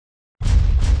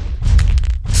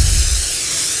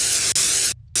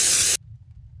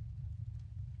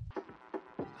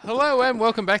Hello and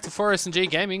welcome back to 4SG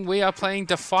Gaming. We are playing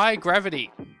DefyGravity.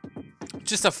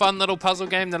 Just a fun little puzzle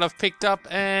game that I've picked up,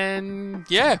 and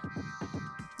yeah,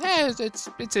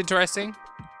 it's interesting.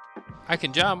 I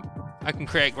can jump. I can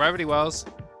create gravity wells.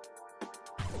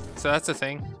 So that's a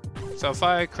thing. So if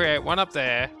I create one up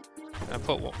there, and I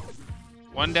put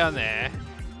one down there,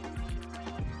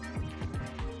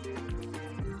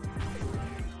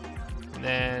 and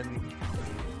then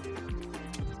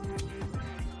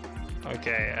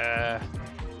okay,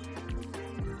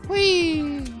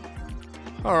 whee!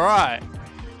 Alright.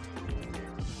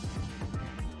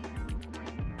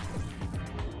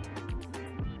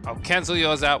 I'll cancel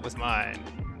yours out with mine.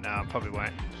 No, I probably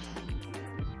won't.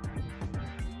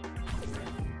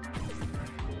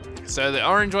 So the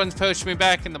orange ones push me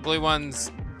back and the blue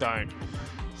ones don't.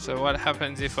 So what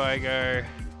happens if I go...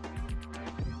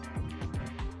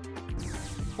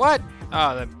 What?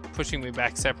 Oh, they're pushing me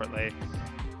back separately.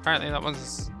 Apparently that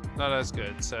one's not as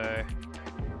good, so...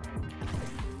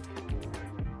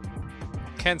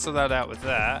 Cancel that out with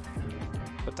that.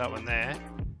 Put that one there.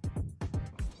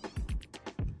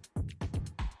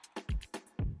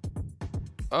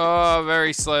 Oh,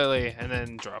 very slowly, and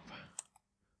then drop.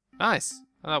 Nice.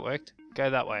 Oh, that worked.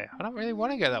 Go that way. I don't really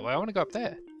want to go that way. I want to go up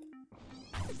there.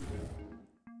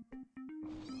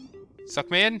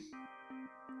 Suck me in.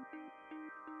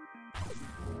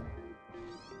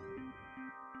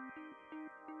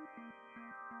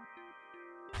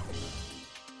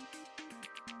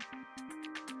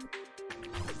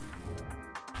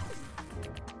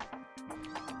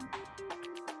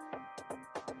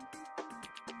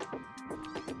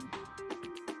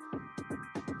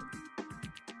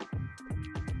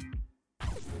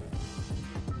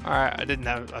 Alright,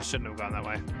 I shouldn't have gone that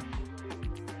way.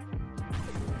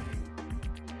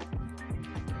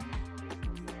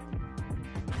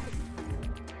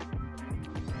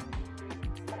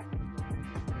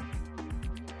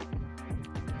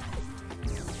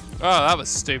 Oh, that was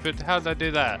stupid. How did I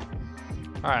do that?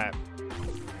 Alright.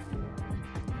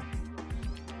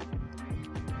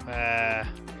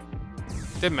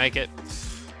 Didn't make it.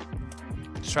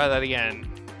 Let's try that again.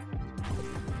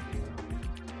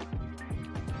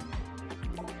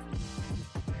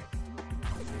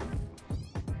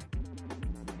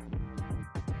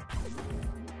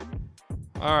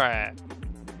 Alright.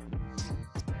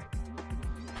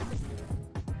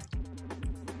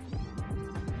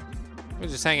 We'll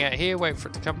just hang out here, wait for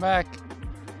it to come back.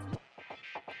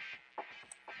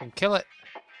 And kill it.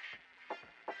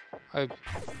 I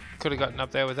could have gotten up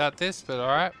there without this, but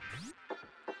alright.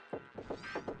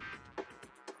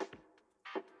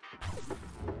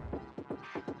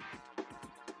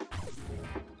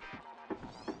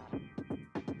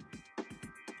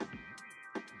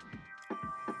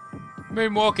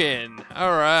 Moonwalking.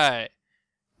 Alright.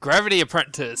 Gravity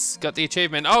Apprentice. Got the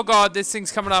achievement. Oh god, this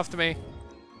thing's coming after me.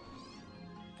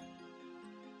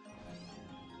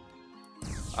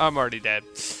 I'm already dead.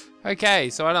 Okay,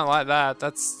 so I don't like that.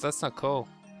 That's not cool.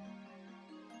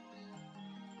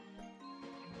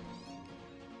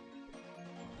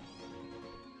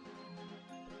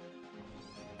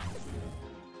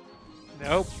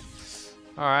 Nope.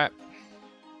 Alright.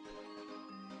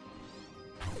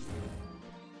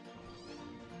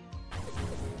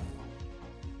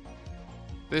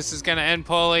 This is gonna end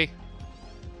poorly.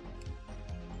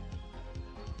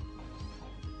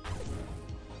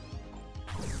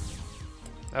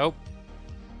 Nope.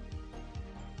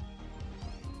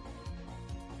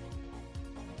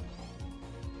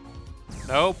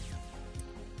 Nope.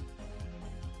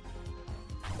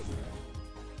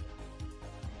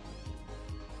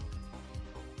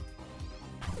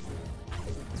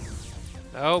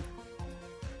 Nope.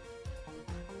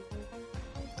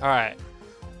 Alright.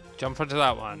 Jump onto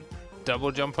that one.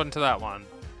 Double jump onto that one.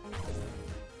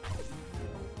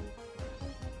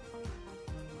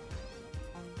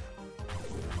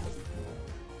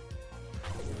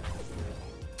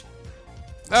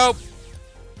 Nope.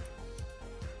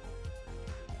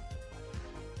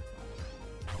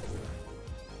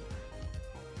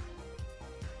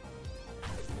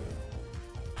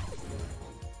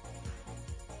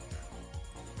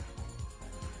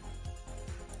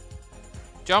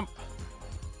 Jump.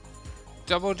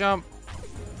 Double jump.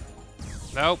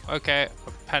 Nope. Okay.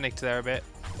 I panicked there a bit.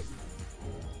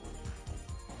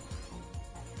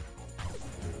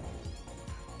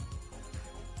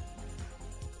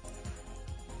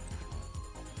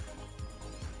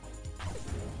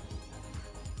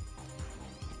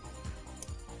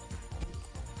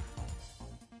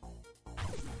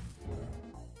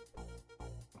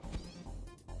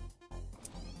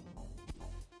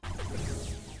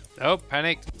 Oh,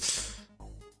 panicked.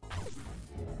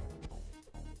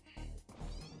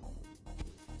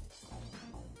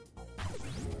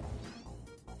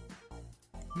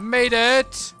 made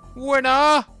it!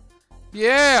 Winner!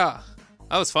 Yeah!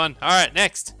 That was fun. Alright,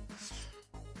 next.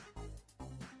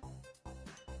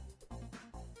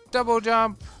 Double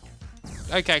jump.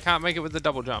 Okay, can't make it with the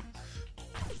double jump.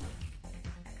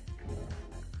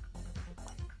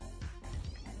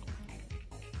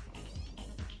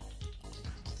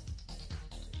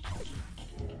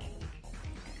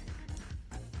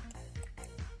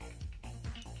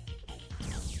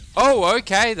 Oh,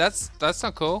 okay, that's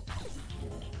not cool.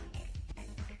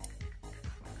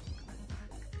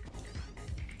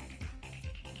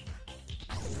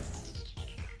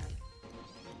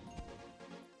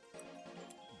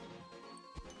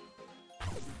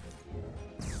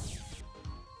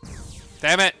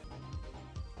 Damn it!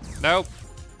 Nope.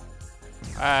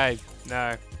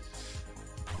 No.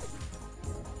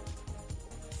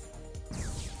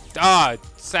 Ah,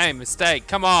 same mistake.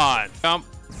 Come on. Jump.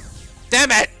 Damn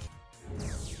it!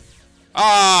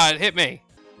 Ah, it hit me.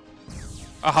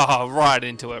 Oh, right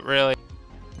into it, really.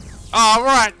 Oh,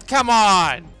 right, come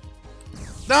on.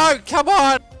 No, come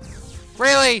on.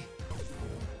 Really?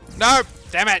 Nope,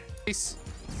 damn it.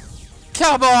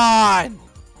 Come on.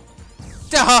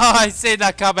 Oh, I see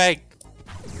that coming.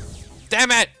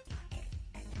 Damn it.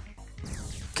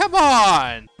 Come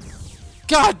on.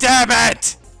 God damn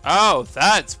it. Oh,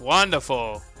 that's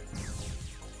wonderful.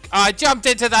 I jumped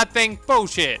into that thing.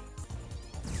 Bullshit.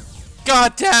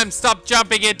 God damn, stop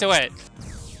jumping into it.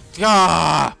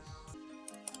 Ah.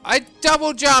 I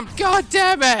double jumped. God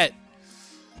damn it.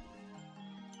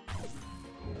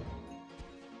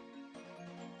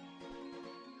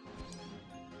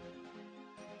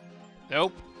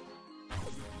 Nope.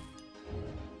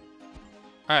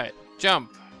 Alright,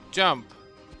 jump, jump.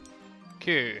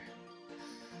 Q.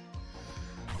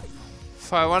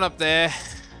 Fire one up there.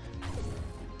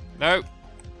 Nope.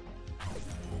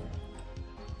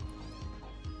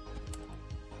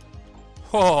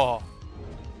 Oh.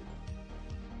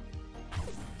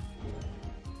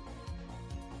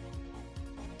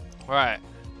 Right.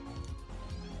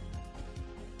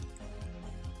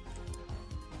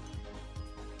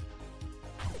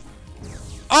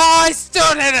 Oh, I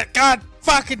still did it! God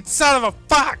fucking son of a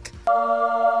fuck!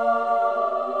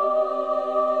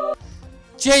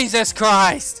 Jesus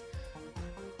Christ!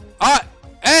 Oh,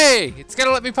 hey! It's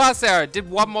gonna let me pass there. I did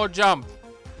one more jump.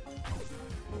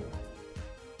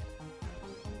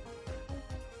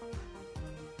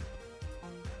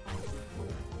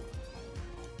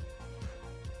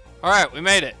 Alright, we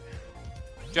made it.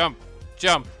 Jump,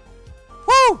 jump.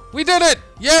 Woo! We did it!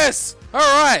 Yes!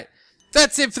 Alright!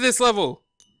 That's it for this level.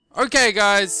 Okay,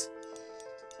 guys.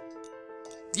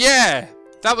 Yeah,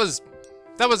 that was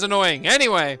annoying.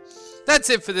 Anyway, that's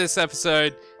it for this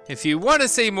episode. If you want to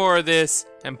see more of this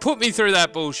and put me through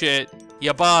that bullshit,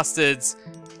 you bastards,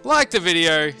 like the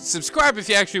video, subscribe if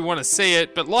you actually want to see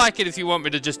it, but like it if you want me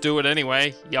to just do it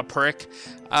anyway, you prick.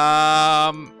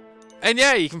 And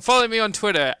yeah, you can follow me on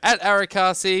Twitter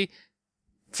 @Arakasi.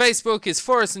 Facebook is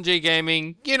Forrest and G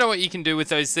Gaming. You know what you can do with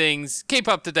those things. Keep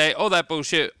up to date, all that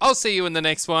bullshit. I'll see you in the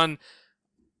next one.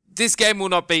 This game will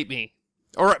not beat me.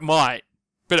 Or it might,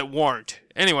 but it won't.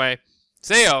 Anyway,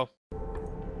 see y'all.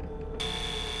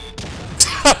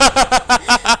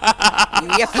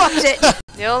 You fucked it!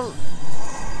 Still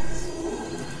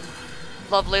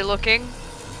lovely looking.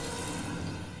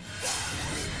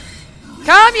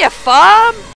 Come, you farm!